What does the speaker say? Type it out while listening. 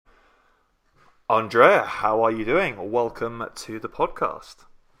Andrea, how are you doing? Welcome to the podcast.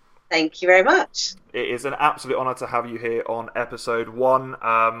 Thank you very much. It is an absolute honour to have you here on episode 1.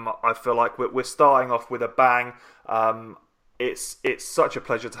 I feel like we're starting off with a bang. It's such a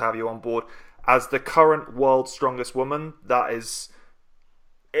pleasure to have you on board. As the current world's strongest woman, that is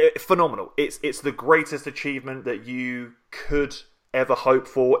phenomenal. It's the greatest achievement that you could ever hope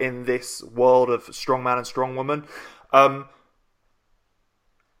for in this world of strongman and strongwoman.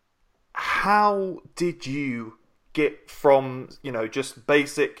 How did you get from, just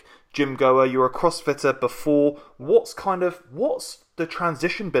basic gym goer, you're a CrossFitter before, what's the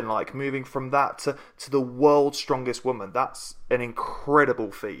transition been like moving from that to the world's strongest woman? That's an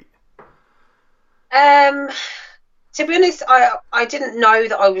incredible feat. To be honest, I didn't know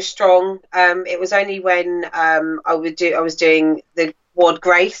that I was strong. It was only when I was doing the WOD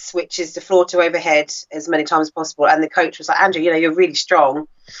Grace, which is the floor to overhead as many times as possible, and the coach was like, Andrew, you're really strong.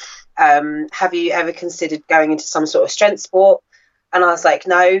 Have you ever considered going into some sort of strength sport? And I was like,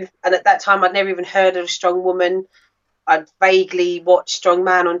 no. And at that time, I'd never even heard of a strong woman. I'd vaguely watched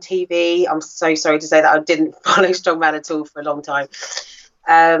Strongman on TV. I'm so sorry to say that I didn't follow Strongman at all for a long time.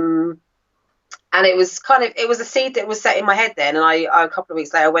 And it was a seed that was set in my head then. And I a couple of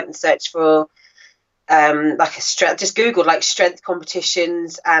weeks later, I went and searched for just Googled like strength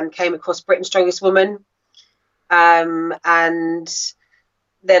competitions and came across Britain's Strongest Woman. And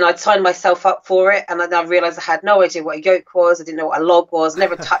then I'd signed myself up for it, and then I realised I had no idea what a yoke was. I didn't know what a log was. I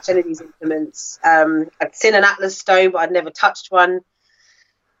never touched any of these implements. I'd seen an Atlas stone, but I'd never touched one.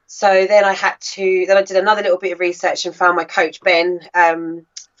 So then I did another little bit of research and found my coach, Ben,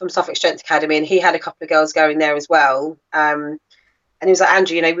 from Suffolk Strength Academy, and he had a couple of girls going there as well. And he was like,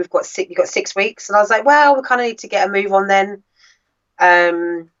 Andrew, you've got 6 weeks. And I was like, well, we kind of need to get a move on then.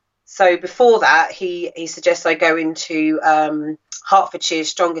 So before that, he suggests I go into Hertfordshire's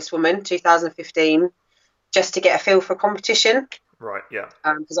Strongest Woman 2015 just to get a feel for competition. Right, yeah.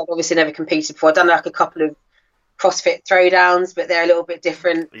 Because I've obviously never competed before. I've done like a couple of CrossFit throwdowns, but they're a little bit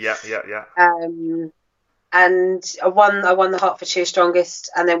different. Yeah. And I won the Hertfordshire Strongest,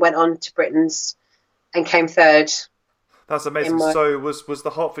 and then went on to Britain's and came third. That's amazing. So was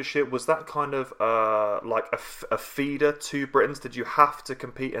the Hertfordshire, was that kind of like a feeder to Britain's? Did you have to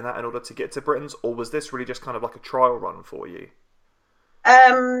compete in that in order to get to Britain's, or was this really just kind of like a trial run for you?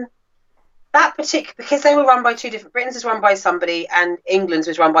 That particular, because they were run by two different. Britain's was run by somebody, and England's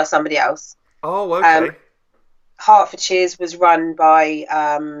was run by somebody else. Oh, okay. Hertfordshire's was run by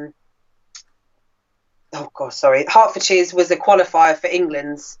Hertfordshire's was a qualifier for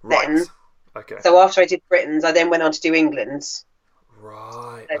England's then. Right. Okay. So after I did Britain's, I then went on to do England's.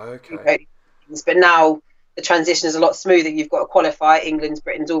 Right. Okay. But now the transition is a lot smoother. You've got to qualify. England's,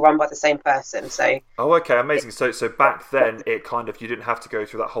 Britain's, all run by the same person. So. Oh, okay, amazing. So back then, you didn't have to go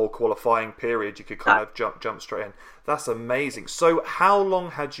through that whole qualifying period. You could kind of jump straight in. That's amazing. So how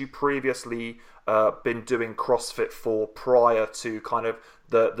long had you previously been doing CrossFit for prior to kind of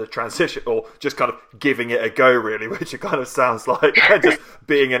the transition, or just kind of giving it a go, really, which it kind of sounds like, just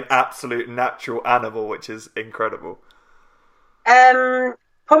being an absolute natural animal, which is incredible?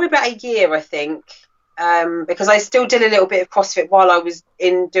 Probably about a year, I think. Because I still did a little bit of CrossFit while I was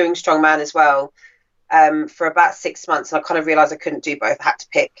doing Strongman as well, for about 6 months, and I kind of realised I couldn't do both. I had to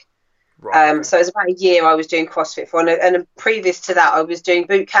pick. Right, okay. So it was about a year I was doing CrossFit for, and previous to that, I was doing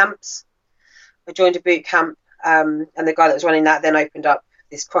boot camps. I joined a boot camp, and the guy that was running that then opened up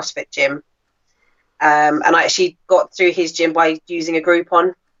this CrossFit gym, and I actually got through his gym by using a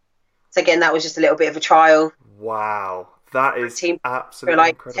Groupon. So again, that was just a little bit of a trial. Wow. That is absolutely for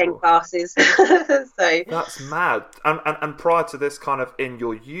like incredible. 10 classes. So that's mad. And prior to this, kind of in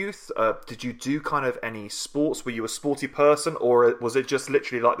your youth, did you do kind of any sports? Were you a sporty person, or was it just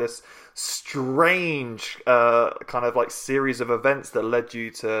literally like this strange kind of like series of events that led you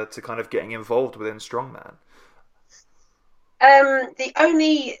to kind of getting involved within Strongman? The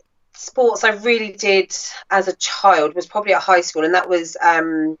only sports I really did as a child was probably at high school, and that was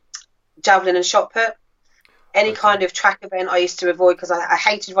javelin and shot put. Any kind of track event I used to avoid, because I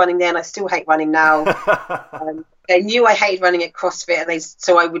hated running then. I still hate running now. They knew I hated running at CrossFit, and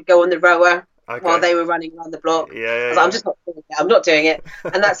so I would go on the rower while they were running around the block. I'm just not doing it. I'm not doing it,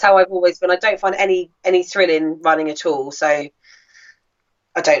 and that's how I've always been. I don't find any thrill in running at all, so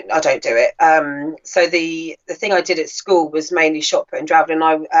I don't do it. So the thing I did at school was mainly shot put and javelin.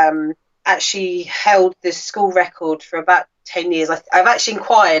 I actually held the school record for about 10 years. I've actually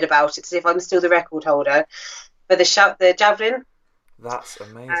inquired about it to see if I'm still the record holder for the javelin. That's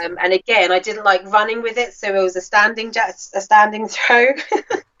amazing. And again, I didn't like running with it, so it was a standing throw.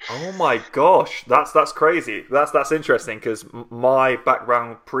 Oh my gosh, that's crazy. That's interesting because my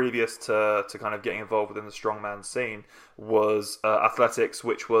background previous to kind of getting involved within the strongman scene was athletics,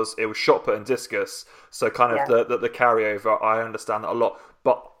 which was it was shot put and discus. So kind of Yeah. the carryover, I understand that a lot.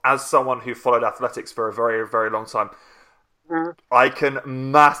 But as someone who followed athletics for a very long time, Mm. I can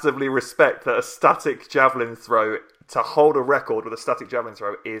massively respect that a static javelin throw to hold a record with a static javelin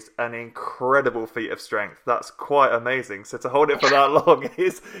throw is an incredible feat of strength. That's quite amazing. So to hold it for that long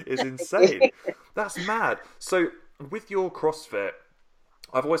is insane. That's mad. So with your CrossFit,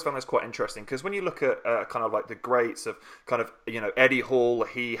 I've always found this quite interesting because when you look at kind of like the greats of kind of, you know, Eddie Hall,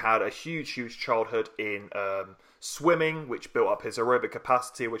 he had a huge childhood in swimming, which built up his aerobic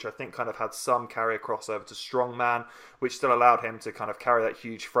capacity, which I think kind of had some carry across over to strongman, which still allowed him to kind of carry that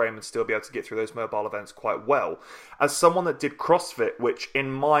huge frame and still be able to get through those mobile events quite well. As someone that did CrossFit, which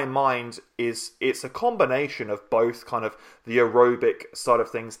in my mind it's a combination of both kind of the aerobic side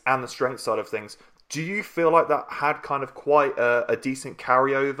of things and the strength side of things, do you feel like that had kind of quite a decent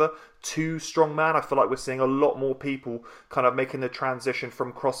carryover to strongman? I feel like we're seeing a lot more people kind of making the transition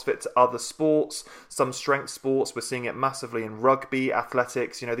from CrossFit to other sports, some strength sports. We're seeing it massively in rugby,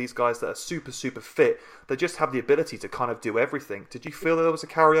 athletics, you know, these guys that are super fit. They just have the ability to kind of do everything. Did you feel that there was a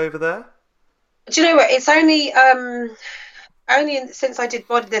carryover there? Do you know what? It's only since I did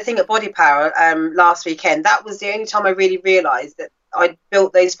the thing at Body Power last weekend. That was the only time I really realised that I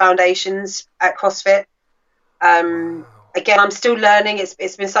built those foundations at CrossFit. Wow. Again, I'm still learning.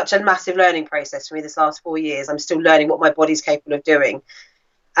 It's been such a massive learning process for me this last 4 years. I'm still learning what my body's capable of doing,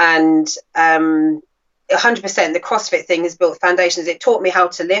 and 100% the CrossFit thing has built foundations. It taught me how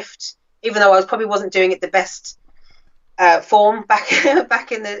to lift, even though I probably wasn't doing it the best form back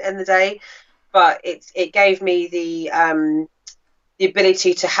back in the day, but it gave me the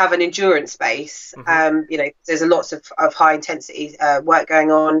ability to have an endurance base. You know, there's lots of high intensity work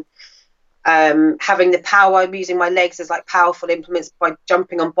going on. Having the power, I'm using my legs as like powerful implements by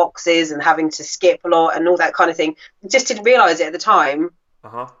jumping on boxes and having to skip a lot and all that kind of thing. I just didn't realize it at the time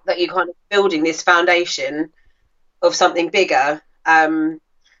that you're kind of building this foundation of something bigger. And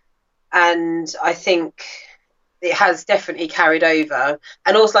I think it has definitely carried over.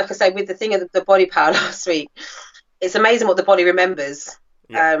 And also, like I say, with the thing of the Body Power last week, it's amazing what the body remembers.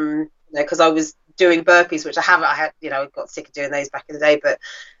 Yeah. You know, because I was doing burpees, which I had, you know, got sick of doing those back in the day, but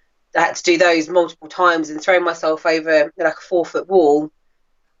I had to do those multiple times and throw myself over like a 4-foot wall,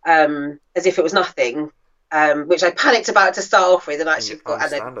 as if it was nothing, which I panicked about to start off with, and actually got,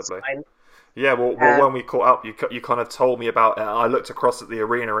 and then it was fine. Yeah, well, when we caught up, you kind of told me about it. I looked across at the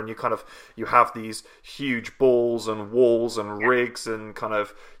arena, and you have these huge balls and walls and rigs, and kind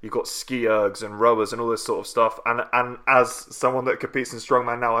of you've got ski ergs and rowers and all this sort of stuff. And as someone that competes in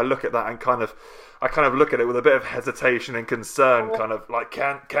strongman now, I look at that and I kind of look at it with a bit of hesitation and concern, kind of like,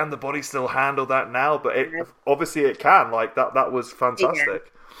 can the body still handle that now? But obviously it can. Like that was fantastic.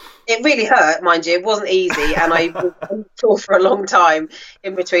 Yeah. It really hurt, mind you. It wasn't easy, and I was sore for a long time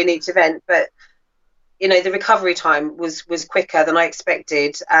in between each event. But you know, the recovery time was quicker than I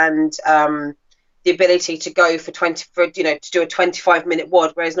expected, and the ability to go to do a 25-minute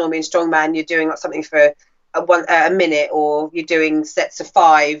WOD, whereas normally in strongman you're doing something for a minute, or you're doing sets of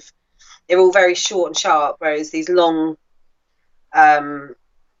 5. They're all very short and sharp, whereas these long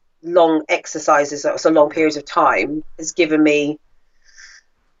exercises, so long periods of time, has given me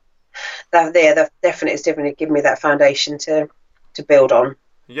it's definitely given me that foundation to build on.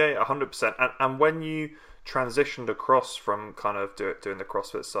 Yeah, 100%. And when you transitioned across from kind of doing the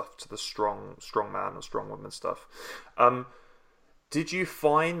CrossFit stuff to the strong man and strong woman stuff, did you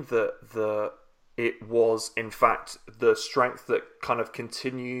find that it was in fact the strength that kind of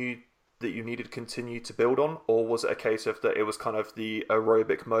that you needed to continue to build on, or was it a case of that it was kind of the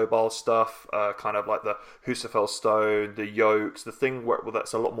aerobic mobile stuff, kind of like the Husafell Stone, the yokes, the thing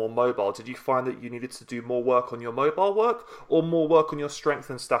that's a lot more mobile? Did you find that you needed to do more work on your mobile work, or more work on your strength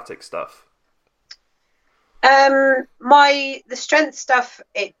and static stuff? The strength stuff,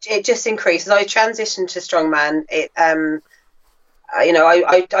 it just increased. As I transitioned to strongman,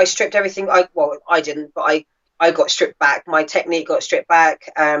 I stripped everything. I didn't, but I got stripped back. My technique got stripped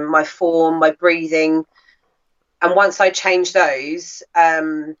back, my form, my breathing. And once I changed those,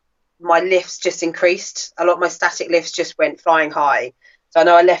 my lifts just increased. A lot of my static lifts just went flying high. So I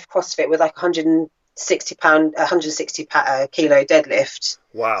know I left CrossFit with like 160 kilo deadlift.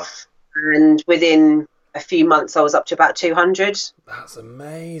 Wow. And within a few months I was up to about 200. That's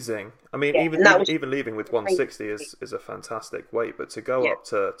amazing. I mean, even leaving with 160 is a fantastic weight, but to go up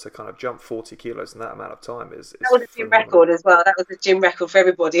to kind of jump 40 kilos in that amount of time is that was a gym record as well. That was a gym record for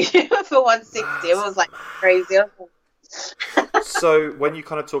everybody for 160. It was like crazy. So when you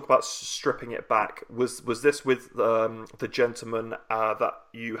kind of talk about stripping it back, was this with the gentleman that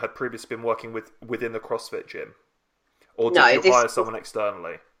you had previously been working with within the CrossFit gym, or did No, you hire someone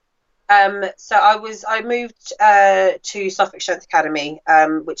externally? So I moved to Suffolk Strength Academy,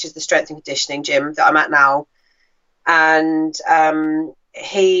 which is the strength and conditioning gym that I'm at now, and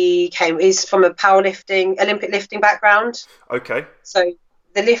he's from a powerlifting, Olympic lifting background. Okay. So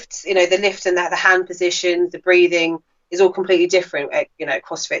the lifts, the lift and the hand positions, the breathing is all completely different at,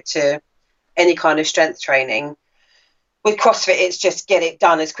 CrossFit to any kind of strength training. With CrossFit, it's just get it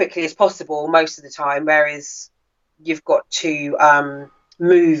done as quickly as possible most of the time, whereas you've got to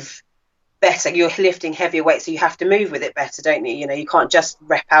move better. You're lifting heavier weights, so you have to move with it better, don't you? You can't just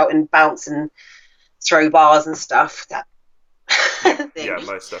rep out and bounce and throw bars and stuff. That thing. Yeah,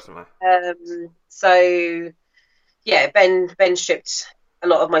 most definitely. So yeah, Ben stripped a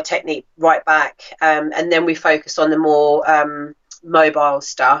lot of my technique right back, and then we focused on the more mobile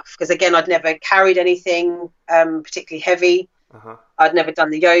stuff, because again, I'd never carried anything particularly heavy. I'd never done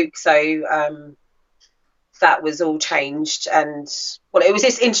the yoke, so that was all changed, and it was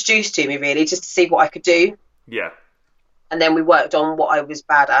just introduced to me really just to see what I could do. Yeah. And then we worked on what I was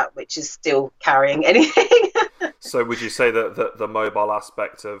bad at, which is still carrying anything. So would you say that the mobile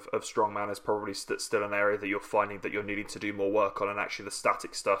aspect of strongman is probably still an area that you're finding that you're needing to do more work on, and actually the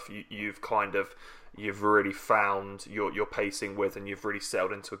static stuff you've really found your pacing with, and you've really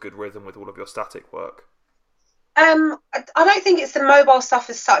settled into a good rhythm with all of your static work? I don't think it's the mobile stuff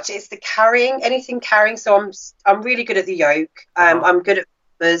as such. It's the anything carrying. So I'm really good at the yoke. I'm good at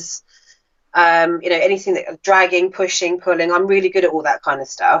numbers. Anything that dragging, pushing, pulling. I'm really good at all that kind of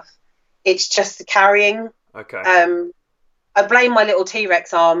stuff. It's just the carrying. Okay. I blame my little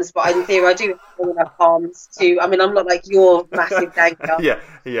T-Rex arms, but in theory I do have enough arms to. I mean, I'm not like your massive danker.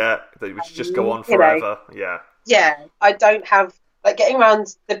 yeah. They should just go on forever. Yeah. I don't have getting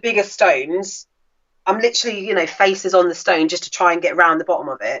around the bigger stones. I'm literally, faces on the stone just to try and get around the bottom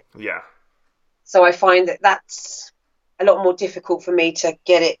of it. Yeah. So I find that that's a lot more difficult for me to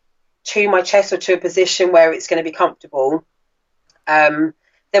get it to my chest or to a position where it's going to be comfortable.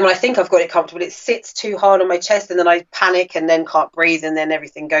 Then when I think I've got it comfortable, it sits too hard on my chest, and then I panic and then can't breathe, and then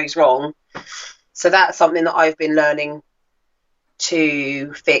everything goes wrong. So that's something that I've been learning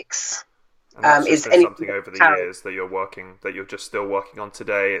to fix. And that's is something over the years that you're just still working on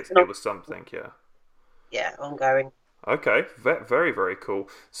today. It was something, yeah. Yeah, ongoing. Okay, very, very cool.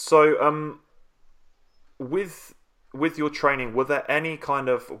 So, with your training, were there any kind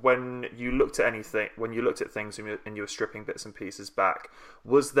of, when you looked at things and you were stripping bits and pieces back,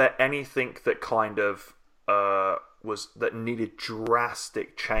 was there anything that kind of that needed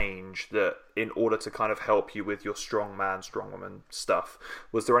drastic change, that in order to kind of help you with your strongman, strongwoman stuff?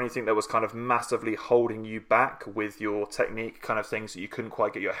 Was there anything that was kind of massively holding you back with your technique, kind of things that you couldn't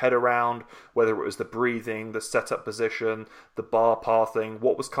quite get your head around, whether it was the breathing, the setup position, the bar pathing?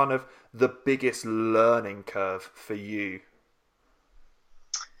 What was kind of the biggest learning curve for you?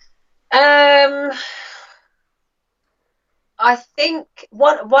 I think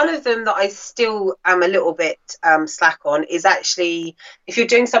one of them that I still am a little bit slack on is actually, if you're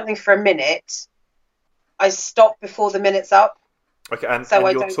doing something for a minute, I stop before the minute's up. Okay, and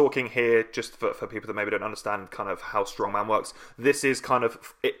you're talking here, just for people that maybe don't understand kind of how strongman works, this is kind of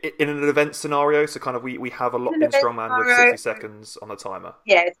in an event scenario, so kind of we have a lot in strongman with 60 seconds on the timer.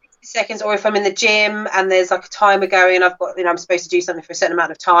 Yeah, 60 seconds, or if I'm in the gym and there's like a timer going and I've got, I'm supposed to do something for a certain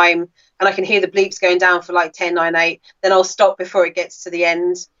amount of time and I can hear the bleeps going down for like 10, 9, 8, then I'll stop before it gets to the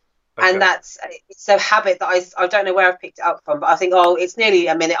end. Okay. And it's a habit that I don't know where I've picked it up from, but I think, it's nearly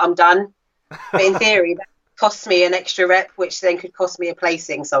a minute, I'm done. But in theory, that costs me an extra rep, which then could cost me a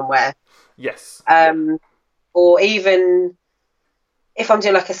placing somewhere. Yes. Or even if I'm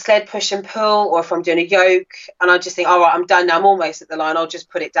doing like a sled push and pull, or if I'm doing a yoke and I just think, all right, I'm done now, I'm almost at the line, I'll just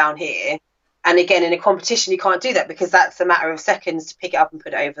put it down here. And again, in a competition, you can't do that because that's a matter of seconds to pick it up and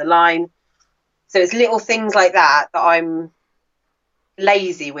put it over the line. So it's little things like that I'm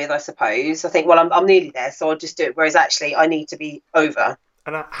lazy with, I suppose. I think, well, I'm nearly there, so I'll just do it. Whereas actually I need to be over.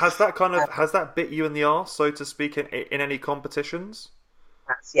 And has that bit you in the arse, so to speak, in any competitions?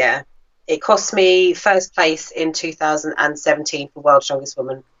 Yeah. It cost me first place in 2017 for World's Strongest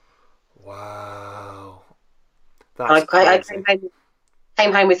Woman. Wow. That's crazy. I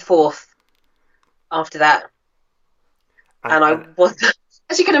came home with fourth after that. And I was,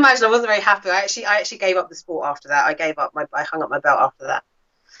 as you can imagine, I wasn't very happy. I actually gave up the sport after that. I hung up my belt after that.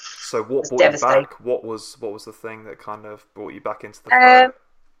 So what brought you back? What was the thing that kind of brought you back into the fray?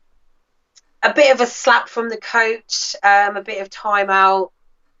 A bit of a slap from the coach, a bit of time out.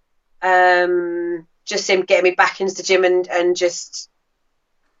 just him getting me back into the gym and just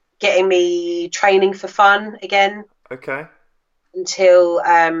getting me training for fun again. Okay. Until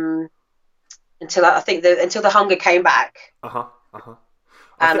I think until the hunger came back.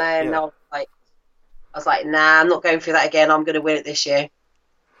 And then I was like, nah, I'm not going through that again. I'm going to win it this year.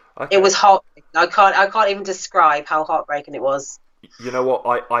 Okay. It was heartbreaking. I can't even describe how heartbreaking it was. You know what?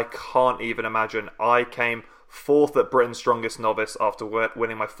 I can't even imagine. I came fourth at Britain's Strongest Novice after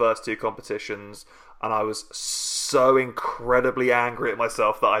winning my first 2 competitions, and I was so incredibly angry at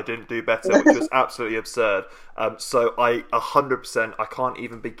myself that I didn't do better, which was absolutely absurd. So I 100%, I can't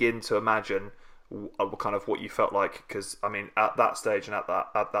even begin to imagine kind of what you felt like, because I mean, at that stage and at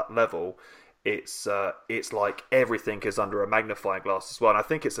that level, it's like everything is under a magnifying glass as well. And I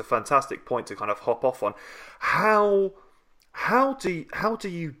think it's a fantastic point to kind of hop off on. How do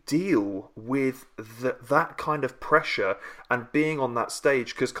you deal with that kind of pressure and being on that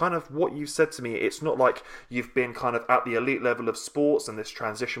stage? Because kind of what you said to me, it's not like you've been kind of at the elite level of sports and this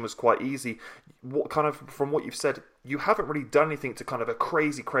transition was quite easy. What kind of, from what you've said, you haven't really done anything to kind of a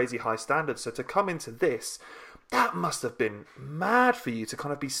crazy high standard. So to come into this, that must have been mad for you to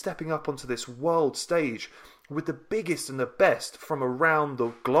kind of be stepping up onto this world stage with the biggest and the best from around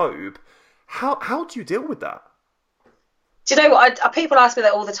the globe. How do you deal with that? Do you know what? People ask me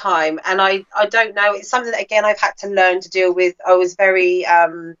that all the time, and I don't know. It's something that, again, I've had to learn to deal with. I was very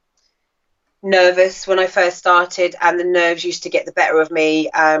nervous when I first started, and the nerves used to get the better of me.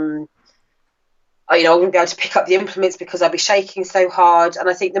 I wouldn't be able to pick up the implements because I'd be shaking so hard. And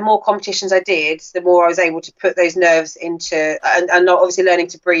I think the more competitions I did, the more I was able to put those nerves into, and obviously learning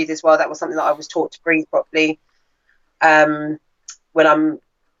to breathe as well. That was something that I was taught to breathe properly.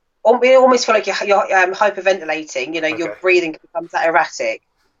 We almost feel like you're hyperventilating. Okay. Your breathing becomes that erratic,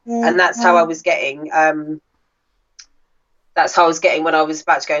 and that's how I was getting. That's how I was getting when I was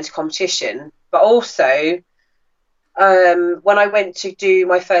about to go into competition. But also, when I went to do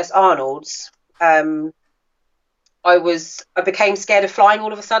my first Arnold's, I became scared of flying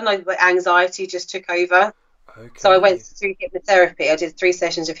all of a sudden. Anxiety just took over. Okay. So I went through hypnotherapy. I did 3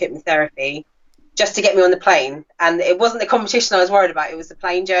 sessions of hypnotherapy just to get me on the plane. And it wasn't the competition I was worried about, it was the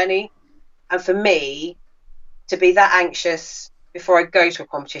plane journey. And for me, to be that anxious before I go to a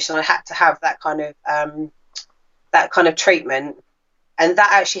competition, I had to have that kind of treatment. And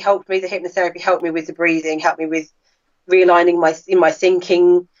that actually helped me. The hypnotherapy helped me with the breathing, helped me with realigning my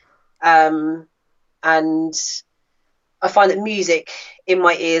thinking. And I find that music in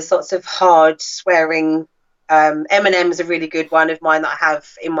my ears, lots of hard swearing. Eminem is a really good one of mine that I have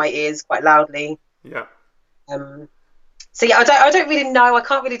in my ears quite loudly. Yeah. So yeah, I don't really know. I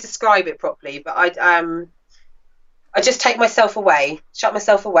can't really describe it properly, but I just take myself away, shut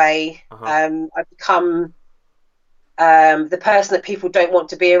myself away. I become the person that people don't want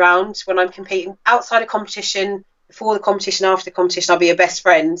to be around when I'm competing. Outside of competition, before the competition, after the competition, I'll be your best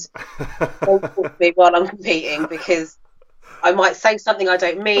friend. Don't talk to me while I'm competing, because I might say something I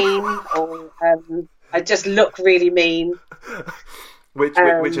don't mean, or I just look really mean. Which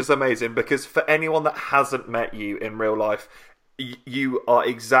is amazing, because for anyone that hasn't met you in real life, you are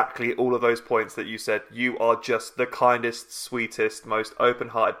exactly all of those points that you said. You are just the kindest, sweetest, most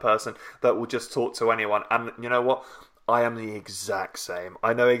open-hearted person that will just talk to anyone. And you know what? I am the exact same.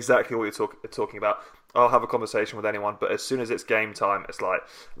 I know exactly what you're talking about. I'll have a conversation with anyone, but as soon as it's game time, it's like,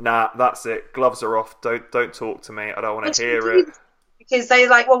 nah, that's it. Gloves are off. Don't talk to me. I don't want to hear it. Because they're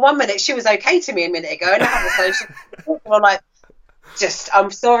like, well, 1 minute she was okay to me a minute ago, and I'm like,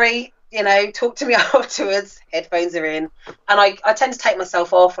 I'm sorry, talk to me afterwards. Headphones are in, and I tend to take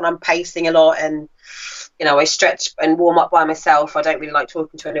myself off, and I'm pacing a lot, and I stretch and warm up by myself. I don't really like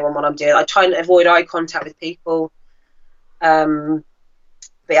talking to anyone when I'm doing it. I try and avoid eye contact with people. But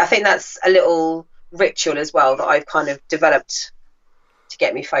I think that's a little ritual as well that I've kind of developed to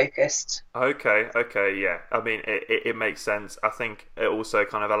get me focused. Okay, yeah. I mean, it makes sense. I think it also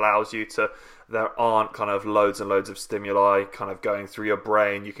kind of allows you to, there aren't kind of loads and loads of stimuli kind of going through your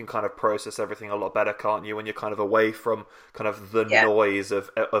brain. You can kind of process everything a lot better, can't you, when you're kind of away from kind of the noise of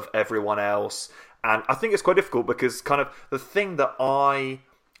everyone else. And I think it's quite difficult, because kind of the thing that I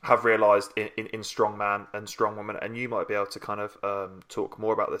have realised in strongman and strongwoman, and you might be able to kind of talk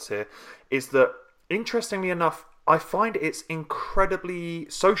more about this here, is that, interestingly enough, I find it's incredibly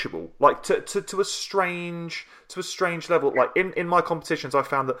sociable, like to a strange level. Like in my competitions, I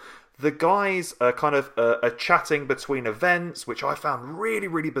found that the guys are kind of are chatting between events, which I found really,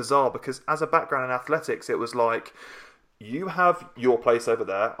 really bizarre, because as a background in athletics, it was like, you have your place over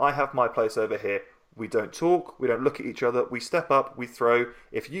there, I have my place over here. We don't talk, we don't look at each other, we step up, we throw.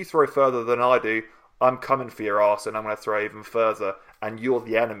 If you throw further than I do, I'm coming for your ass and I'm going to throw even further, and you're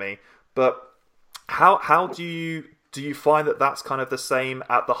the enemy. But How do you find that that's kind of the same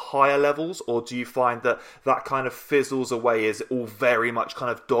at the higher levels, or do you find that that kind of fizzles away? Is it all very much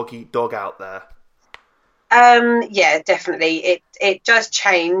kind of dog eat dog out there? Yeah, definitely. It does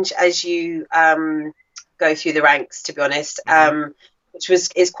change as you go through the ranks, to be honest, which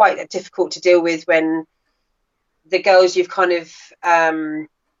is quite difficult to deal with when the girls you've kind of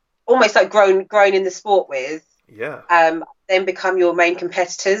almost like grown in the sport with, then become your main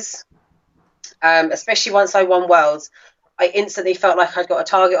competitors. Especially once I won Worlds, I instantly felt like I'd got a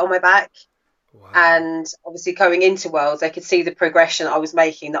target on my back. Wow. And obviously going into Worlds, they could see the progression I was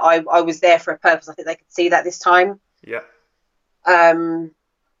making, that I was there for a purpose. I think they could see that this time. Yeah.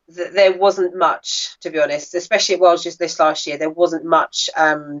 There wasn't much, to be honest, especially at Worlds just this last year. There wasn't much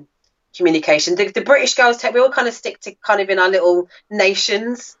communication. The British girls, we all kind of stick to kind of in our little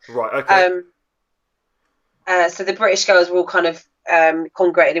nations. Right, okay. So the British girls were all kind of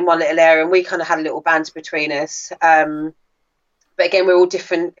congregated in one little area, and we kind of had a little banter between us. But again, we're all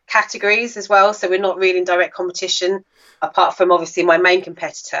different categories as well, so we're not really in direct competition, apart from obviously my main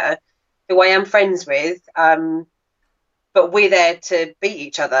competitor, who I am friends with. But we're there to beat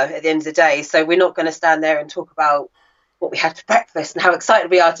each other at the end of the day, so we're not going to stand there and talk about what we had for breakfast and how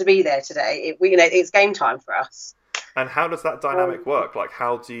excited we are to be there today. It's game time for us. And how does that dynamic work? Like,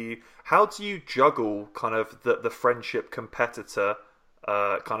 how do you juggle kind of the friendship competitor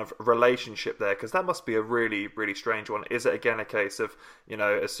kind of relationship there? Because that must be a really, really strange one. Is it again a case of,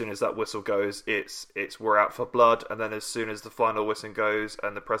 as soon as that whistle goes, it's we're out for blood, and then as soon as the final whistle goes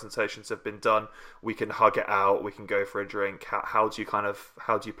and the presentations have been done, we can hug it out, we can go for a drink? How do you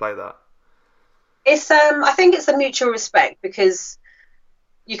play that? It's I think it's a mutual respect, because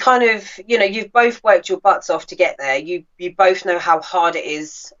you kind of, you've both worked your butts off to get there. You both know how hard it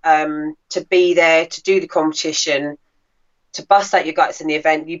is to be there, to do the competition, to bust out your guts in the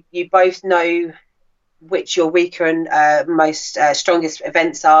event. You both know which your weaker and most strongest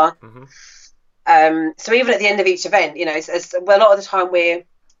events are. Mm-hmm. So even at the end of each event, it's a lot of the time we're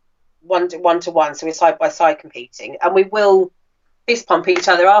one to one, so we're side by side competing, and we will fist pump each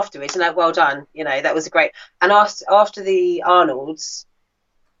other afterwards, and well done, that was great. And after the Arnolds,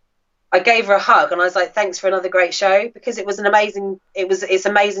 I gave her a hug and I was like, thanks for another great show, because it's amazing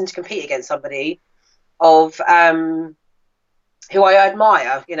to compete against somebody of who I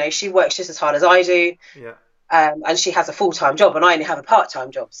admire. She works just as hard as I do. Yeah. And she has a full-time job and I only have a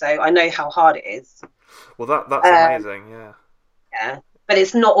part-time job, so I know how hard it is. Well, that's amazing. Yeah. Yeah. But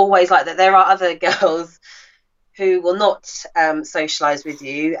it's not always like that. There are other girls who will not socialise with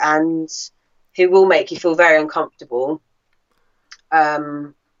you and who will make you feel very uncomfortable.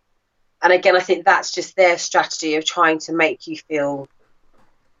 And again, I think that's just their strategy of trying to make you feel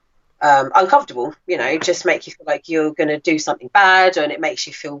uncomfortable, just make you feel like you're going to do something bad, and it makes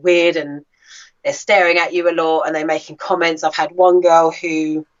you feel weird, and they're staring at you a lot and they're making comments. I've had one girl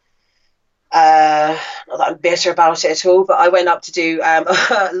who, not that I'm bitter about it at all, but I went up to do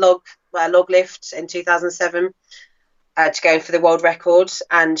a log lift in 2007 to go in for the world record,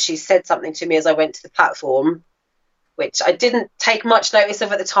 and she said something to me as I went to the platform, which I didn't take much notice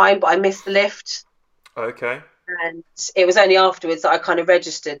of at the time, but I missed the lift. Okay. And it was only afterwards that I kind of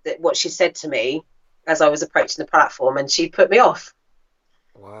registered that what she said to me as I was approaching the platform, and she put me off.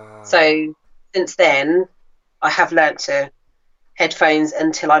 Wow. So since then, I have learnt to headphones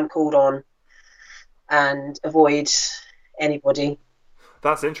until I'm called on and avoid anybody.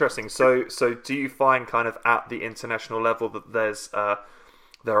 That's interesting. So do you find kind of at the international level that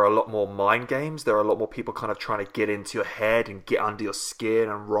there are a lot more mind games? There are a lot more people kind of trying to get into your head and get under your skin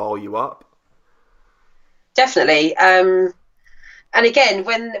and rile you up? Definitely. And again,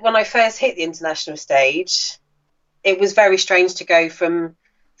 when I first hit the international stage, it was very strange to go from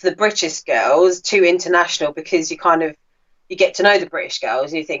the British girls to international, because you get to know the British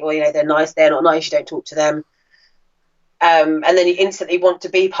girls and you think, well, they're nice, they're not nice, you don't talk to them. And then you instantly want to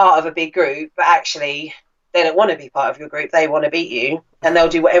be part of a big group, but actually they don't want to be part of your group. They want to beat you, and they'll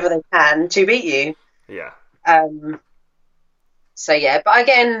do whatever they can to beat you. Yeah. So yeah, but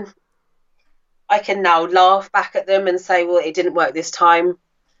again, I can now laugh back at them and say, well, it didn't work this time.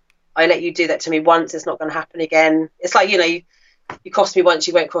 I let you do that to me once. It's not going to happen again. It's like, you crossed me once,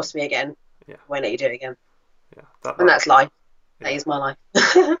 you won't cross me again. Yeah. I won't let you do it again. Yeah. And that's life. Yeah. That is my life.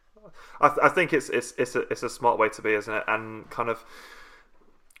 I think it's a smart way to be, isn't it? And kind of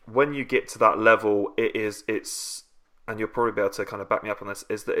when you get to that level, it's and you'll probably be able to kind of back me up on this,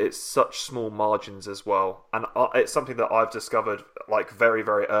 is that it's such small margins as well. And it's something that I've discovered like very,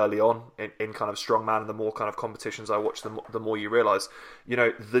 very early on in kind of strongman, and the more kind of competitions I watch, the more you realise,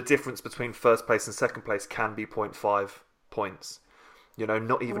 the difference between first place and second place can be 0.5 points.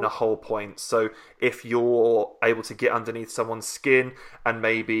 not even a whole point. So if you're able to get underneath someone's skin and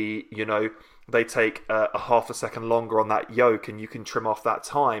maybe, they take a half a second longer on that yoke and you can trim off that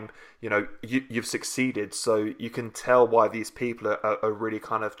time, you've succeeded. So you can tell why these people are really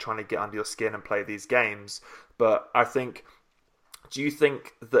kind of trying to get under your skin and play these games. But I think, do you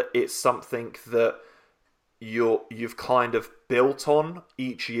think that it's something that you've kind of built on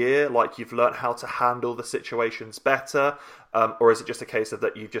each year, like you've learned how to handle the situations better, or is it just a case of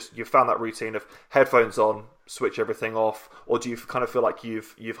that you've found that routine of headphones on, switch everything off, or do you kind of feel like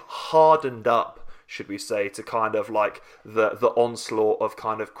you've hardened up, should we say, to kind of like the onslaught of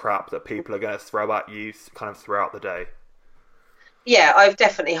kind of crap that people are going to throw at you kind of throughout the day? Yeah, I've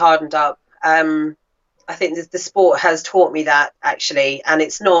definitely hardened up. I think the sport has taught me that, actually, and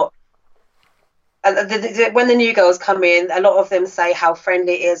it's not. When the new girls come in, a lot of them say how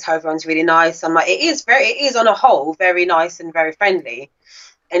friendly it is, how everyone's really nice. I'm like, it is on a whole very nice and very friendly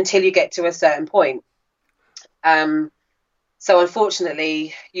until you get to a certain point. So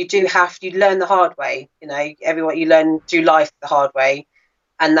unfortunately, you learn the hard way. You learn through life the hard way,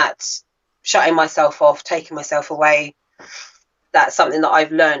 and that's shutting myself off, taking myself away. That's something that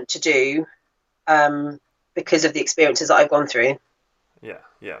I've learned to do because of the experiences that I've gone through.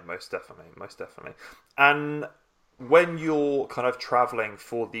 Yeah, most definitely. And when you're kind of traveling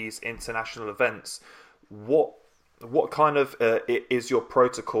for these international events, what kind of is your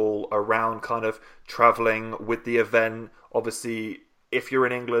protocol around kind of traveling with the event? Obviously, if you're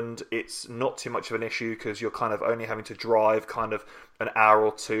in England, it's not too much of an issue because you're kind of only having to drive kind of an hour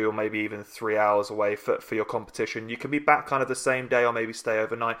or two, or maybe even 3 hours away for your competition. You can be back kind of the same day, or maybe stay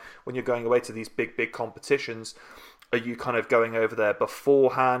overnight. When you're going away to these big competitions, are you kind of going over there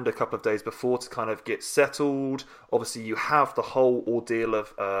beforehand, a couple of days before, to kind of get settled? Obviously, you have the whole ordeal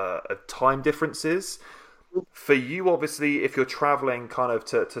of time differences. For you, obviously, if you're traveling kind of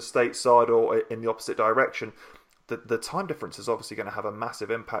to stateside or in the opposite direction, the time difference is obviously going to have a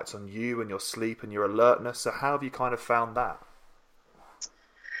massive impact on you and your sleep and your alertness. So how have you kind of found that?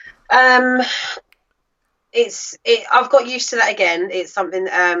 I've got used to that again. It's something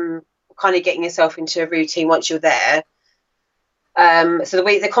kind of getting yourself into a routine once you're there. So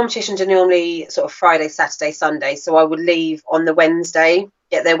the competitions are normally sort of Friday, Saturday, Sunday. So I would leave on the Wednesday,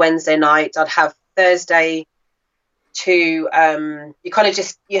 get there Wednesday night. I'd have Thursday to you kind of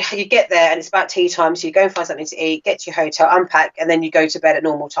just you get there and it's about tea time, so you go and find something to eat, get to your hotel, unpack, and then you go to bed at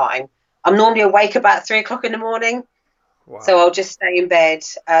normal time. I'm normally awake about 3 o'clock in the morning. Wow. So I'll just stay in bed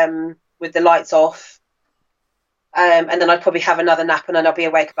with the lights off. And then I'd probably have another nap and then I'll be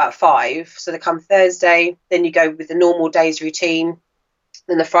awake about 5. So they come Thursday, then you go with the normal day's routine.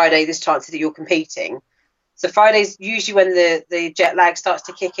 Then the Friday, there's chances that you're competing. So Friday's usually when the jet lag starts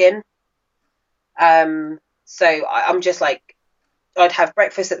to kick in. So I'm just like, I'd have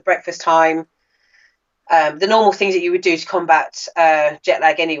breakfast at the breakfast time. The normal things that you would do to combat jet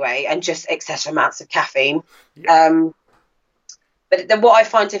lag anyway, and just excessive amounts of caffeine. Yeah. But then what I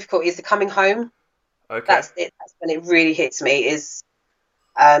find difficult is the coming home. Okay. That's when it really hits me. Is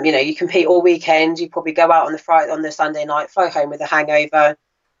you compete all weekend. You probably go out on the Sunday night, fly home with a hangover,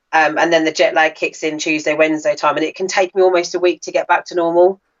 and then the jet lag kicks in Tuesday, Wednesday time, and it can take me almost a week to get back to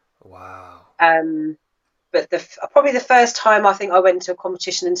normal. Wow. But probably the first time I think I went to a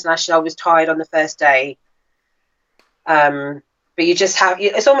competition international, I was tired on the first day. But you just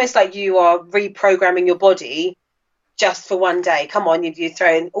it's almost like you are reprogramming your body just for one day. Come on, you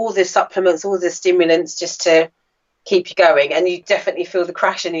throw in all the supplements, all the stimulants just to keep you going, and you definitely feel the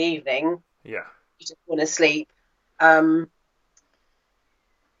crash in the evening. Yeah. You just want to sleep. But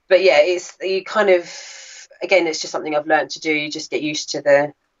yeah, it's just something I've learned to do. You just get used to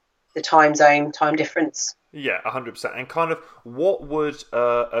the time zone, time difference. Yeah, 100%. And kind of what would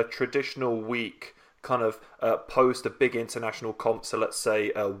a traditional week kind of post a big international comp, so let's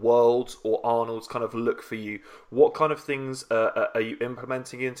say Worlds or Arnold's, kind of look for you? What kind of things are you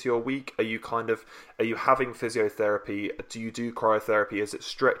implementing into your week? Are you having physiotherapy? Do you do cryotherapy? Is it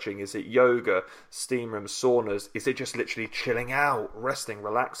stretching? Is it yoga, steam rooms, saunas? Is it just literally chilling out, resting,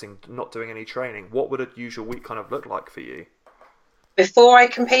 relaxing, not doing any training? What would a usual week kind of look like for you? Before I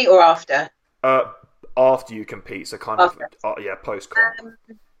compete or after? After you compete, so kind of post-comp.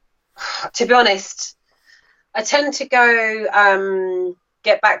 To be honest, I tend to go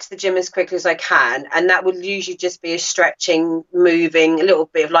get back to the gym as quickly as I can, and that would usually just be a stretching, moving, a little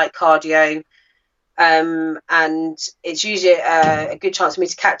bit of light cardio, and it's usually a good chance for me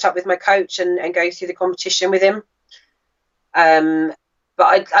to catch up with my coach and go through the competition with him. But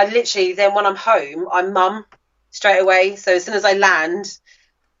I literally, then when I'm home, I'm mum straight away. So as soon as I land,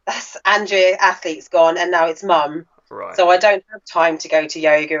 that's Andrea, athlete's gone, and now it's mum. Right. So I don't have time to go to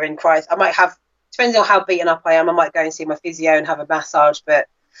yoga and cry. I might have, depending on how beaten up I am, I might go and see my physio and have a massage, but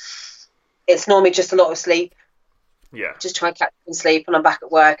it's normally just a lot of sleep. Yeah. Just try and catch up and sleep, and I'm back at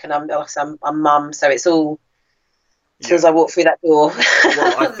work, and I'm mum, so it's all as soon as I walk through that door.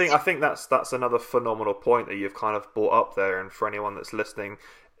 Well, I think that's another phenomenal point that you've kind of brought up there, and for anyone that's listening,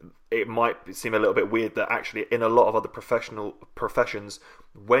 it might seem a little bit weird that actually in a lot of other professions,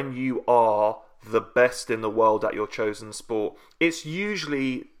 when you are the best in the world at your chosen sport, it's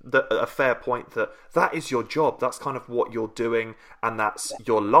usually a fair point that is your job. That's kind of what you're doing, and that's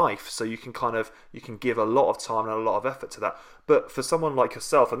your life. So you can give a lot of time and a lot of effort to that. But for someone like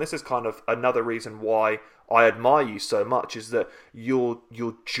yourself, and this is kind of another reason why I admire you so much, is that you're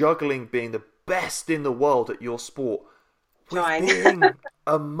juggling being the best in the world at your sport with being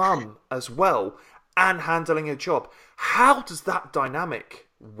a mum as well and handling a job. How does that dynamic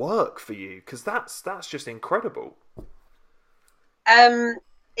work for you? Because that's just incredible.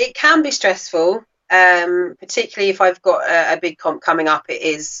 It can be stressful, particularly if I've got a big comp coming up.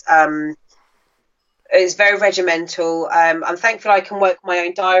 It's very regimental. I'm thankful I can work my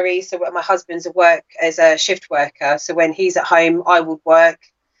own diary. So my husband's at work as a shift worker, so when he's at home I would work,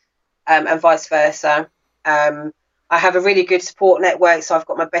 and vice versa. I have a really good support network, so I've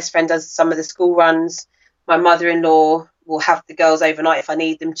got my best friend does some of the school runs. My mother-in-law will have the girls overnight if I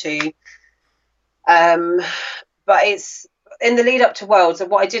need them to. But it's in the lead up to Worlds, and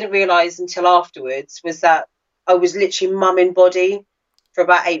what I didn't realise until afterwards was that I was literally mum in body for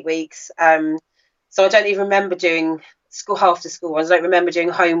about 8 weeks. So I don't even remember doing half the school runs. I don't remember doing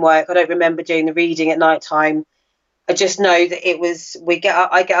homework. I don't remember doing the reading at night time. I just know that it was, I get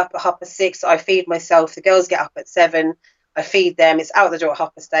up at 6:30, I feed myself, the girls get up at 7, I feed them, it's out the door at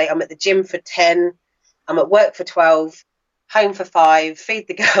 8:30, I'm at the gym for 10, I'm at work for 12, home for 5, feed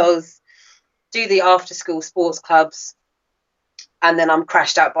the girls, do the after school sports clubs, and then I'm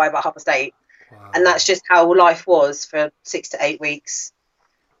crashed out by about 8:30. Wow. And that's just how life was for 6 to 8 weeks.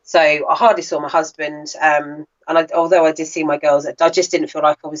 So I hardly saw my husband, and although I did see my girls, I just didn't feel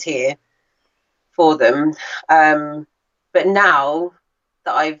like I was here for them. But now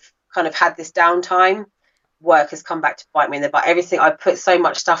that I've kind of had this downtime, work has come back to bite me in the butt. Everything, I put so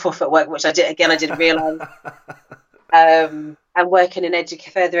much stuff off at work, which I didn't realise. And working in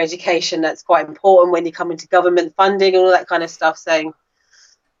further education, that's quite important when you come into government funding and all that kind of stuff. So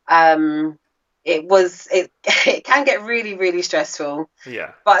it can get really, really stressful.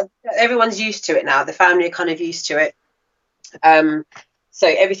 Yeah. But everyone's used to it now. The family are kind of used to it. So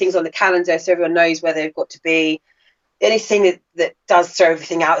everything's on the calendar, so everyone knows where they've got to be. The only thing that does throw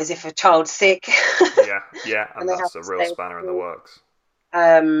everything out is if a child's sick. Yeah, and that's a real spanner in the works.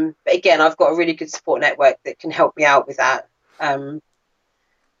 But again, I've got a really good support network that can help me out with that.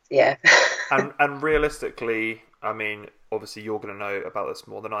 Yeah. and realistically, I mean, obviously you're going to know about this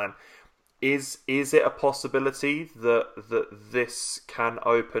more than I am. Is it a possibility that this can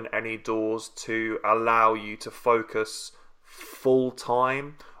open any doors to allow you to focus full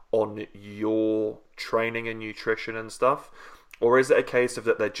time on your training and nutrition and stuff, or is it a case of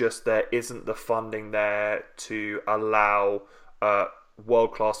that there isn't the funding there to allow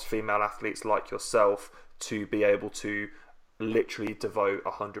world-class female athletes like yourself to be able to literally devote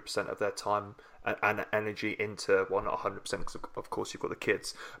 100% of their time and energy into, well, not 100% because of course you've got the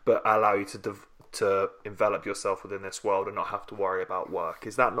kids, but allow you to envelop yourself within this world and not have to worry about work?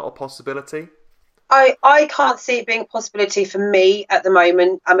 Is that not a possibility? I can't see it being a possibility for me at the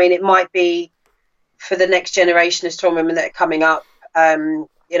moment. I mean, it might be for the next generation of strong women that are coming up. The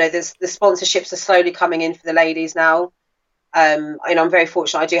sponsorships are slowly coming in for the ladies now. I'm very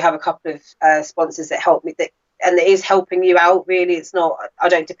fortunate. I do have a couple of sponsors that help me, and it is helping you out. Really, it's not. I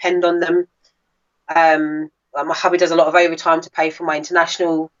don't depend on them. My hubby does a lot of overtime to pay for my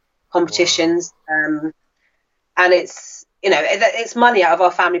international competitions, and it's it's money out of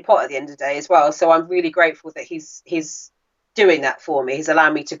our family pot at the end of the day as well. So I'm really grateful that he's doing that for me. He's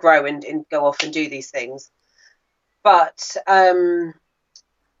allowing me to grow and go off and do these things. But you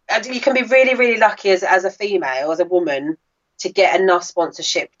can be really, really lucky as a female, as a woman, to get enough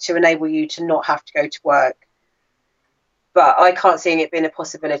sponsorship to enable you to not have to go to work. But I can't see it being a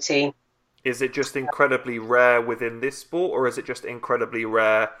possibility. Is it just incredibly rare within this sport, or is it just incredibly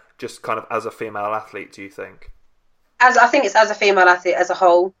rare just kind of as a female athlete, do you think? I think it's as a female athlete as a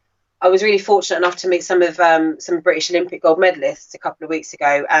whole. I was really fortunate enough to meet some British Olympic gold medalists a couple of weeks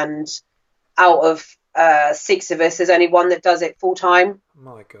ago, and out of 6 of us, there's only one that does it full time.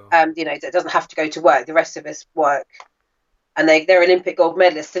 My God. That doesn't have to go to work. The rest of us work, and they're Olympic gold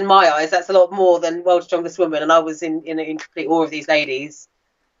medalists. In my eyes, that's a lot more than World's Strongest Woman, and I was in complete awe of these ladies.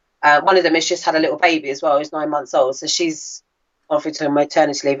 One of them has just had a little baby as well, who's 9 months old. So she's off into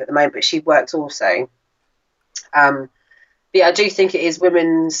maternity leave at the moment, but she works also. But yeah, I do think it is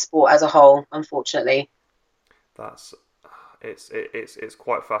women's sport as a whole, unfortunately. That's it's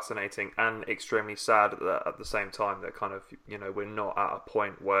quite fascinating and extremely sad at the same time that kind of, you know, we're not at a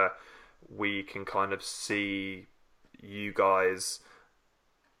point where we can kind of see you guys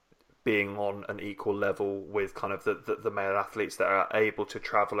being on an equal level with kind of the male athletes that are able to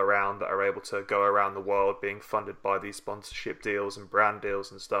travel around, that are able to go around the world, being funded by these sponsorship deals and brand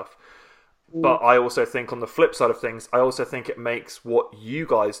deals and stuff. But I also think on the flip side of things, I also think it makes what you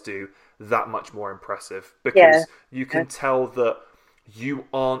guys do that much more impressive, because you can tell that you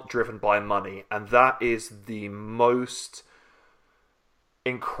aren't driven by money, and that is the most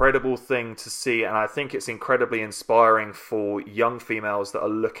incredible thing to see. And I think it's incredibly inspiring for young females that are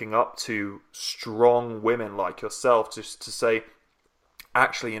looking up to strong women like yourself, just to say,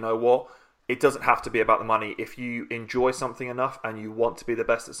 actually, you know what? It doesn't have to be about the money. If you enjoy something enough and you want to be the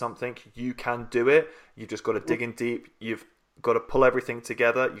best at something, you can do it. You've just got to dig in deep. You've got to pull everything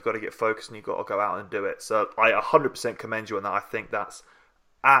together. You've got to get focused, and you've got to go out and do it. So I 100% commend you on that. I think that's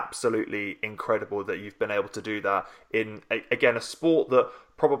absolutely incredible that you've been able to do that in, again, a sport that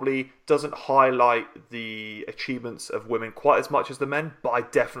probably doesn't highlight the achievements of women quite as much as the men, but I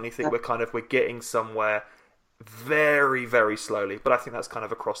definitely think we're getting somewhere very, very slowly. But I think that's kind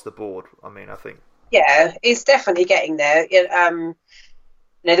of across the board. I mean, I think it's definitely getting there.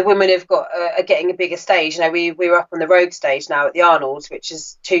 The women have got are getting a bigger stage. We were up on the Rogue stage now at the Arnold's, which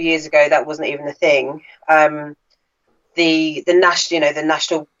is 2 years ago that wasn't even a thing. The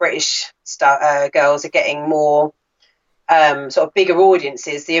national British girls are getting more sort of bigger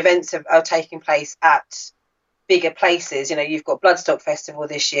audiences. The events are taking place at bigger places. You've got Bloodstock Festival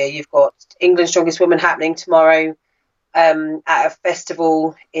this year. You've got England's Strongest Woman happening tomorrow at a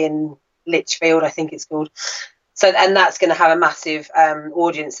festival in Lichfield, I think it's called. So, and that's going to have a massive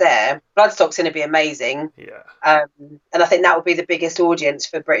audience there. Bloodstock's going to be amazing. Yeah. And I think that will be the biggest audience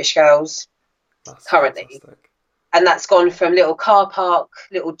for British girls currently. Fantastic. And that's gone from little car park,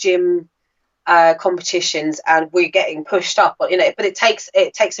 little gym competitions, and we're getting pushed up. But it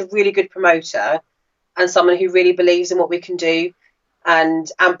takes a really good promoter and someone who really believes in what we can do. And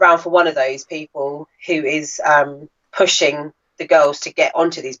Ant Brown for one of those people who is pushing the girls to get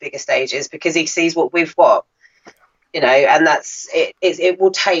onto these bigger stages, because he sees what we've got. And that's it. It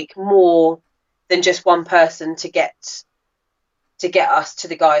will take more than just one person to get us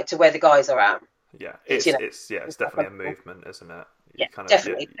to where the guys are at. Yeah, it's definitely a movement, isn't it?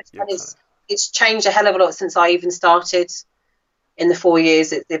 Definitely. It's changed a hell of a lot since I even started. In the 4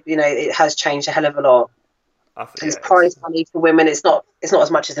 years, it has changed a hell of a lot. It's prize money for women. It's not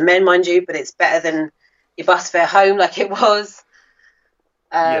as much as the men, mind you, but it's better than your bus fare home like it was.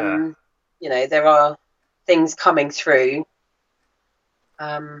 There are things coming through.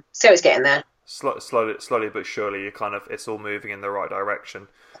 So it's getting there. Slowly but surely, it's all moving in the right direction.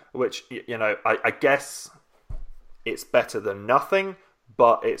 Which, I guess it's better than nothing,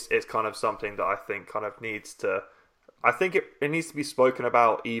 but it's kind of something that I think kind of needs to. I think it needs to be spoken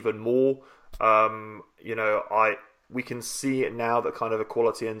about even more. We can see it now that kind of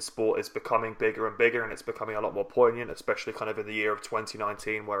equality in sport is becoming bigger and bigger, and it's becoming a lot more poignant, especially kind of in the year of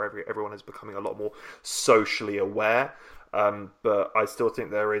 2019, where everyone is becoming a lot more socially aware. But I still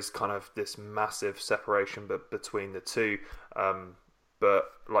think there is kind of this massive separation between the two.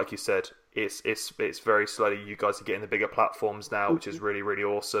 But like you said, it's very slowly. You guys are getting the bigger platforms now, which is really, really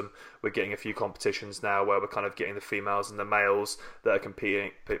awesome. We're getting a few competitions now where we're kind of getting the females and the males that are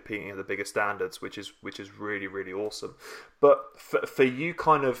competing at the bigger standards, which is really, really awesome. But for you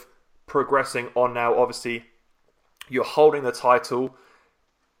kind of progressing on now, obviously you're holding the title.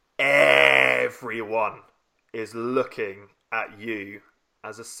 Everyone is looking at you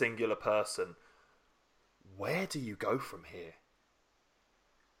as a singular person. Where do you go from here?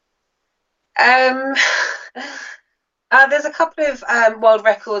 There's a couple of world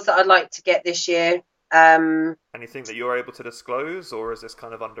records that I'd like to get this year. Anything that you're able to disclose, or is this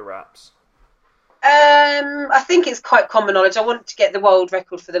kind of under wraps? I think it's quite common knowledge. I want to get the world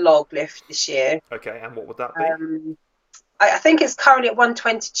record for the log lift this year. Okay, and what would that be? I think it's currently at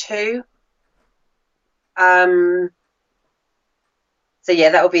 122. So yeah,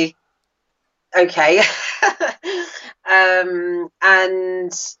 that'll be okay.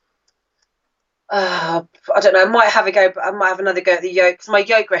 And I don't know. I might have a go, but I might have another go at the yoke, because my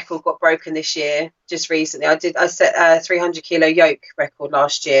yoke record got broken this year, just recently. I set a 300 kilo yoke record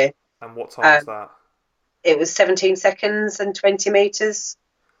last year. And what time was that? It was 17 seconds and 20 meters.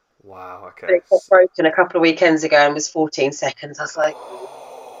 Wow. Okay. But it got broken a couple of weekends ago and was 14 seconds. I was like,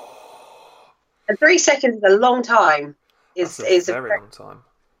 And 3 seconds is a long time. That's a very long time.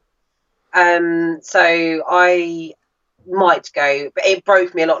 So I might go, but it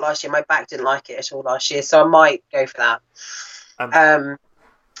broke me a lot last year. My back didn't like it at all last year, so I might go for that.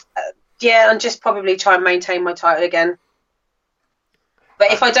 Yeah, and just probably try and maintain my title again.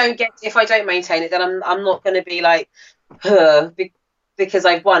 But if I don't maintain it, then I'm not going to be like, because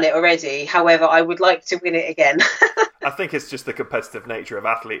I've won it already. However, I would like to win it again. I think it's just the competitive nature of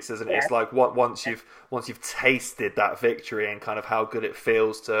athletes, isn't it? Yeah. It's like once you've tasted that victory and kind of how good it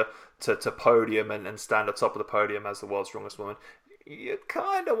feels to podium and stand atop of the podium as the world's strongest woman, you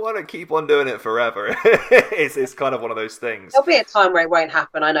kind of want to keep on doing it forever. It's kind of one of those things. There'll be a time where it won't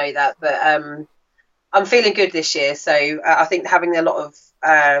happen, I know that, but I'm feeling good this year. So I think having a lot of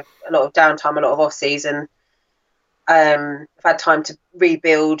downtime, a lot of off season, I've had time to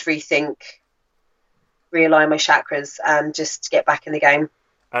rebuild, rethink, realign my chakras, and just get back in the game.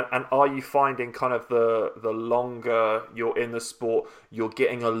 And are you finding kind of the longer you're in the sport, you're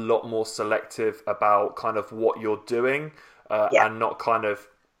getting a lot more selective about kind of what you're doing, and not kind of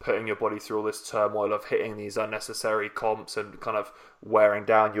putting your body through all this turmoil of hitting these unnecessary comps and kind of wearing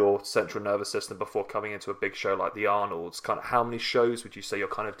down your central nervous system before coming into a big show like the Arnold's? Kind of how many shows would you say you're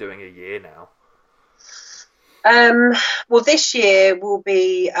kind of doing a year now? Well, this year will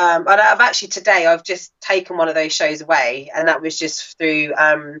be, and I've just taken one of those shows away, and that was just through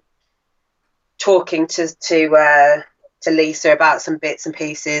talking to Lisa about some bits and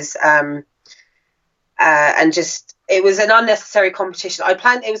pieces, and just, it was an unnecessary competition.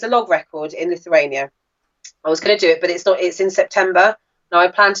 It was a log record in Lithuania. I was going to do it, but it's in September. Now I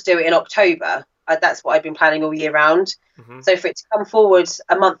plan to do it in October. That's what I've been planning all year round. Mm-hmm. So for it to come forward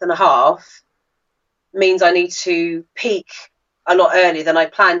a month and a half means I need to peak a lot earlier than I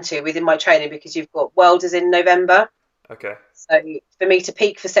planned to within my training, because you've got Worlds in November. Okay. So for me to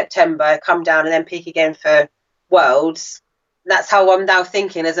peak for September, come down and then peak again for Worlds, that's how I'm now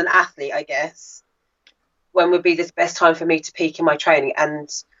thinking as an athlete, I guess. When would be the best time for me to peak in my training? And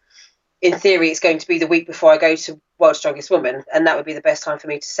in theory, it's going to be the week before I go to World's Strongest Woman, and that would be the best time for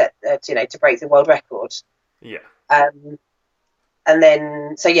me to set, to break the world record. Yeah. And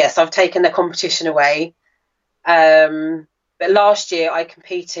then, so yes, I've taken the competition away. But last year I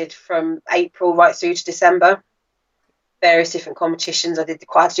competed from April right through to December, various different competitions. I had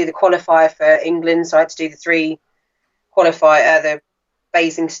to do the qualifier for England, so I had to do the 3 qualifier, the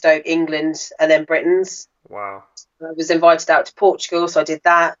Basingstoke, England, and then Britain's. Wow. I was invited out to Portugal, so I did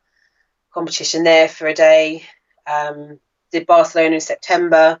that competition there for a day. Did Barcelona in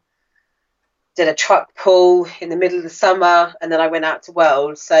September. Did a truck pull in the middle of the summer, and then I went out to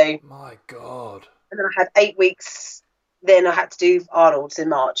Worlds. So my God. And then I had 8 weeks. Then I had to do Arnold's in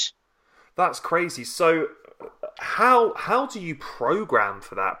March. That's crazy. So how do you program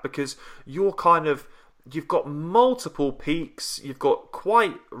for that? Because you've got multiple peaks. You've got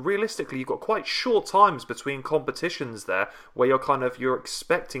quite short times between competitions there, where you're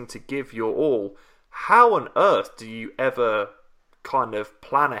expecting to give your all. How on earth do you ever kind of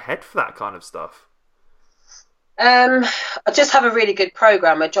plan ahead for that kind of stuff? I just have a really good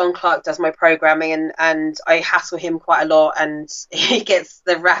programmer. John Clark does my programming, and I hassle him quite a lot, and he gets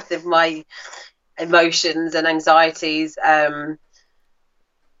the wrath of my emotions and anxieties. I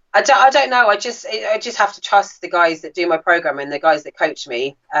don't know. I just have to trust the guys that do my programming, the guys that coach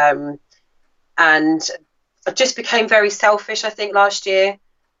me. And I just became very selfish, I think, last year.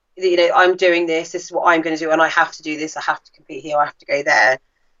 I'm doing this is what I'm going to do, and I have to do this. I have to compete here. I have to go there.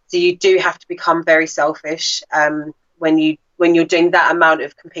 So you do have to become very selfish when you're doing that amount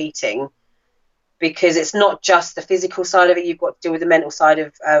of competing, because it's not just the physical side of it. You've got to deal with the mental side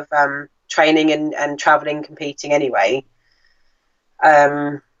of training and traveling, competing anyway.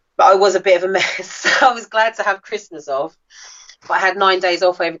 But I was a bit of a mess. I was glad to have Christmas off, but I had 9 days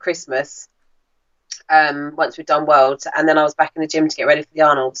off over Christmas. Once we'd done Worlds, and then I was back in the gym to get ready for the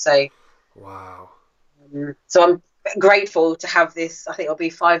Arnold. So, wow. So I'm grateful to have this. I think it'll be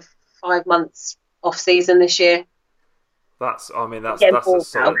five months off season this year. That's a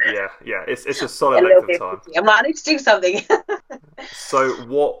solid. Yeah. It's a solid length of time. I'm like, I need to do something. So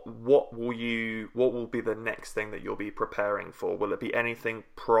what will be the next thing that you'll be preparing for? Will it be anything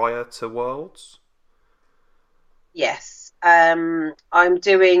prior to Worlds? Yes. I'm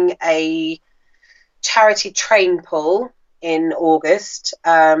doing a charity train pull in August.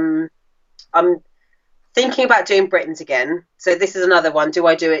 I'm thinking about doing Britain's again. So this is another one. Do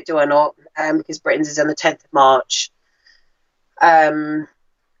I do it? Do I not? Because Britain's is on the 10th of March. But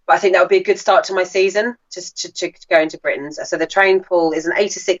I think that would be a good start to my season, just to go into Britain's. So the train pull is an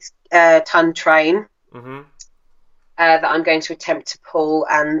 86 ton train. Mm-hmm. that I'm going to attempt to pull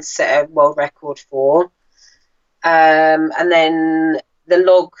and set a world record for. And then the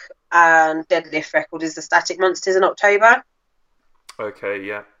log and deadlift record is the Static Monsters in October.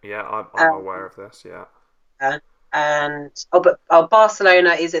 Okay, I'm aware of this. Yeah. And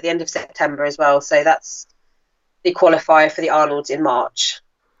Barcelona is at the end of September as well, so that's the qualifier for the Arnold's in March.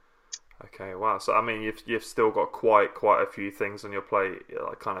 Okay, wow. So I mean, you've still got quite a few things on your plate,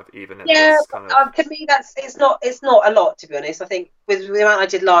 like kind of even in Yeah, this kind of. to me it's not a lot, to be honest. I think with the amount I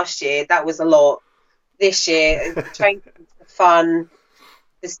did last year, that was a lot. This year, training for fun.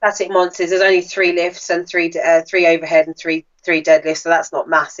 The Static Monsters, there's only 3 lifts and three overhead and three deadlifts, so that's not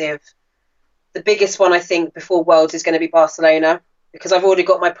massive. The biggest one I think before Worlds is going to be Barcelona, because I've already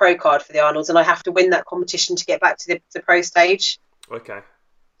got my pro card for the Arnold's and I have to win that competition to get back to the pro stage. Okay.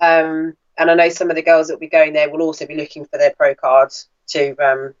 And I know some of the girls that will be going there will also be looking for their pro cards to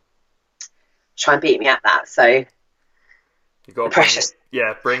try and beat me at that. So you got precious.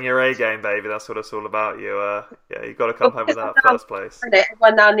 Bring your A game, baby. That's what it's all about. You got to come home with that first place.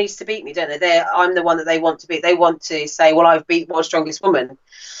 Everyone now needs to beat me, don't they? I'm the one that they want to beat. They want to say, "Well, I've beat World's Strongest Woman,"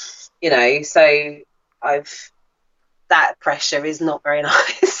 So that pressure is not very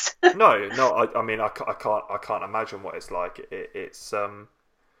nice. No. I mean, I can't imagine what it's like. It's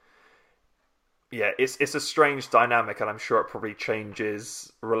it's a strange dynamic, and I'm sure it probably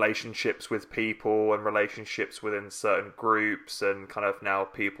changes relationships with people and relationships within certain groups, and kind of now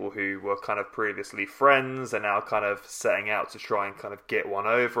people who were kind of previously friends are now kind of setting out to try and kind of get one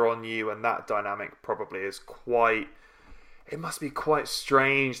over on you, and that dynamic probably is it must be quite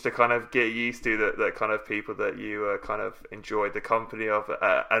strange to kind of get used to that kind of people that you kind of enjoyed the company of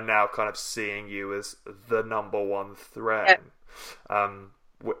are now kind of seeing you as the number one threat.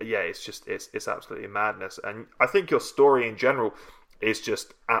 It's absolutely madness, and I think your story in general is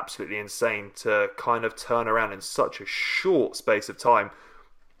just absolutely insane to kind of turn around in such a short space of time.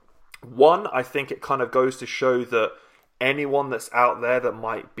 One, I think it kind of goes to show that anyone that's out there that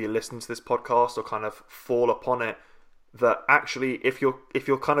might be listening to this podcast or kind of fall upon it, that actually if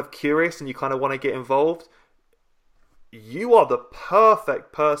you're kind of curious and you kind of want to get involved, you are the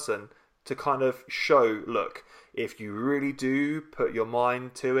perfect person to kind of show, look, if you really do put your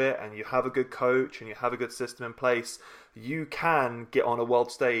mind to it and you have a good coach and you have a good system in place, you can get on a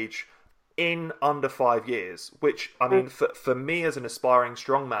world stage in under 5 years. Which, I mean, for me as an aspiring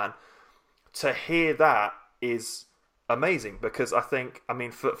strongman, to hear that is amazing, because I think, I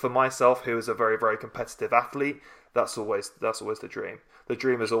mean, for myself, who is a very, very competitive athlete, that's always the dream. The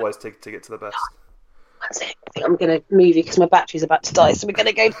dream is always to get to the best. That's it. I think I'm going to move you because my battery's about to die, so we're going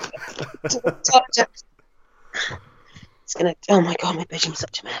to go to the charger. It's gonna. Oh my god, my bedroom's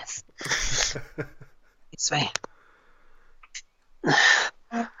such a mess. This way.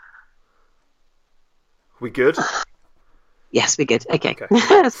 We good? Yes, we're good. Okay.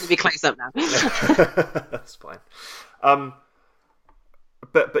 Let's maybe close up now. That's fine.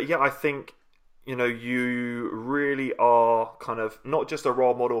 But yeah, I think you really are kind of not just a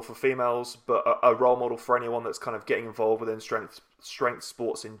role model for females, but a role model for anyone that's kind of getting involved within strength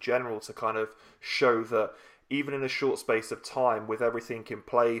sports in general, to kind of show that even in a short space of time, with everything in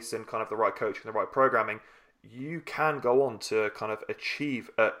place and kind of the right coaching, the right programming, you can go on to kind of achieve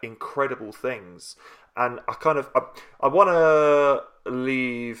incredible things. And I want to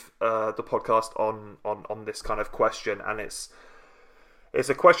leave the podcast on this kind of question, and it's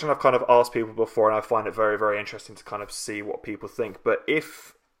a question I've kind of asked people before, and I find it very, very interesting to kind of see what people think. But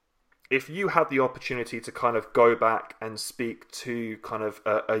if you had the opportunity to kind of go back and speak to kind of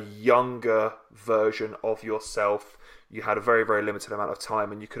a younger version of yourself, you had a very, very limited amount of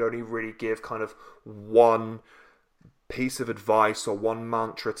time, and you could only really give kind of one piece of advice or one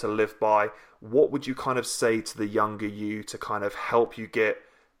mantra to live by, what would you kind of say to the younger you to kind of help you get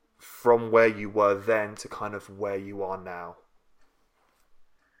from where you were then to kind of where you are now?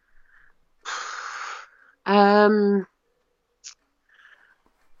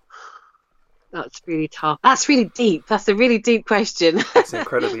 That's really tough. That's really deep. That's a really deep question. It's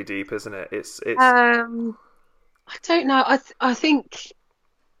incredibly deep, isn't it? It's. I don't know. I think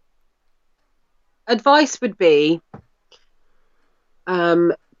advice would be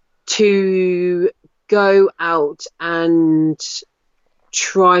to go out and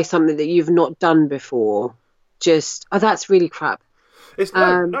try something that you've not done before. That's really crap. It's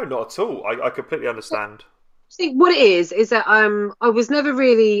no, not at all. I completely understand. See, what it is that I was never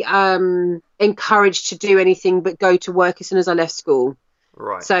really encouraged to do anything but go to work as soon as I left school.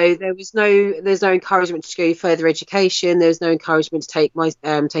 Right. So there's no encouragement to go further education. There was no encouragement to take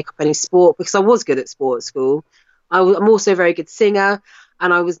up any sport, because I was good at sport at school. I'm also a very good singer.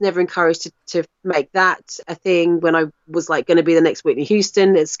 and I was never encouraged to make that a thing when I was like going to be the next Whitney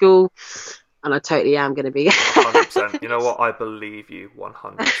Houston at school, and I totally am going to be. 100%. You know what? I believe you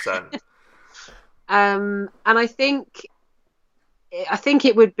 100%. And I think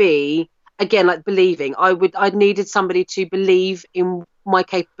it would be, again, like believing. I needed somebody to believe in my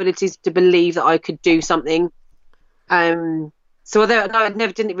capabilities, to believe that I could do something. So although I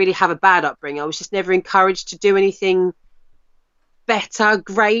didn't really have a bad upbringing, I was just never encouraged to do anything better,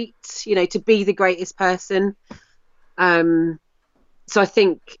 great, to be the greatest person. So I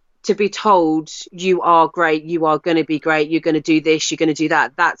think to be told you are great, you are going to be great, you're going to do this, you're going to do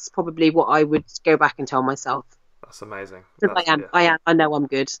that, that's probably what I would go back and tell myself. That's amazing. I know I'm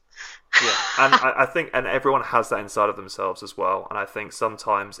good. Yeah, and I think, and everyone has that inside of themselves as well. And I think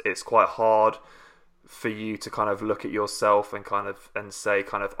sometimes it's quite hard for you to kind of look at yourself and say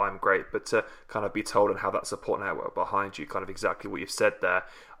kind of I'm great, but to kind of be told and have that support network behind you, kind of exactly what you've said there.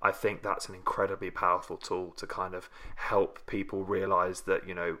 I think that's an incredibly powerful tool to kind of help people realize that,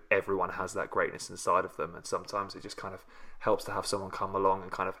 everyone has that greatness inside of them, and sometimes it just kind of helps to have someone come along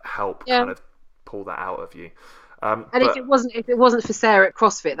and kind of help kind of pull that out of you. If it wasn't for Sarah at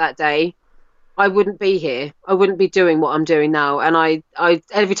CrossFit that day, I wouldn't be here. I wouldn't be doing what I'm doing now. And I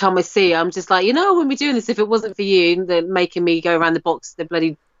every time I see her, I'm just like, I wouldn't be doing this if it wasn't for you. They're making me go around the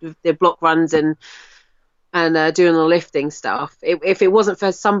block runs and doing the lifting stuff. If it wasn't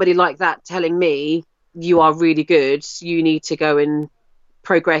for somebody like that telling me you are really good, you need to go and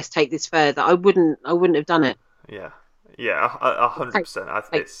progress, take this further, I wouldn't have done it. Yeah. Yeah,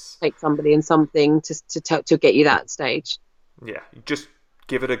 100%. Take somebody and something to get you that stage. Yeah, just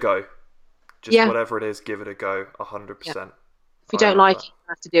give it a go. Just whatever it is, give it a go. 100%. Yeah. If you don't like it, you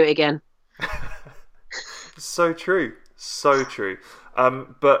have to do it again. So true. So true.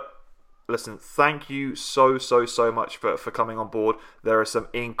 But listen, thank you so much for coming on board. There are some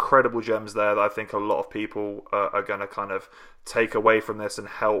incredible gems there that I think a lot of people are going to kind of take away from this and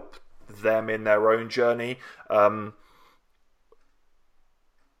help them in their own journey.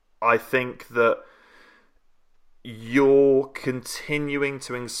 I think that you're continuing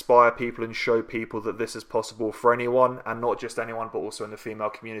to inspire people and show people that this is possible for anyone, and not just anyone, but also in the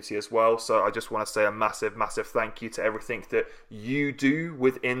female community as well. So I just want to say a massive thank you to everything that you do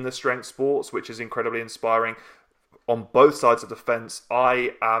within the strength sports, which is incredibly inspiring on both sides of the fence.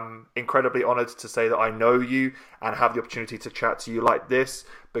 I am incredibly honoured to say that I know you and have the opportunity to chat to you like this,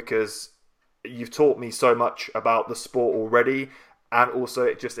 because you've taught me so much about the sport already. And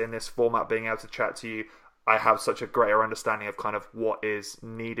also, just in this format, being able to chat to you, I have such a greater understanding of kind of what is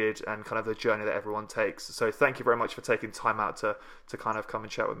needed and kind of the journey that everyone takes. So thank you very much for taking time out to kind of come and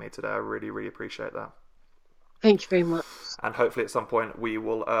chat with me today. I really appreciate that. Thank you very much. And hopefully at some point we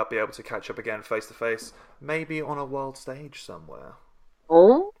will be able to catch up again face to face, maybe on a world stage somewhere.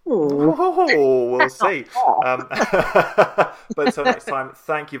 Oh, we'll see. But until next time,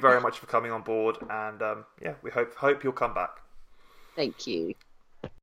 thank you very much for coming on board, and we hope you'll come back. Thank you.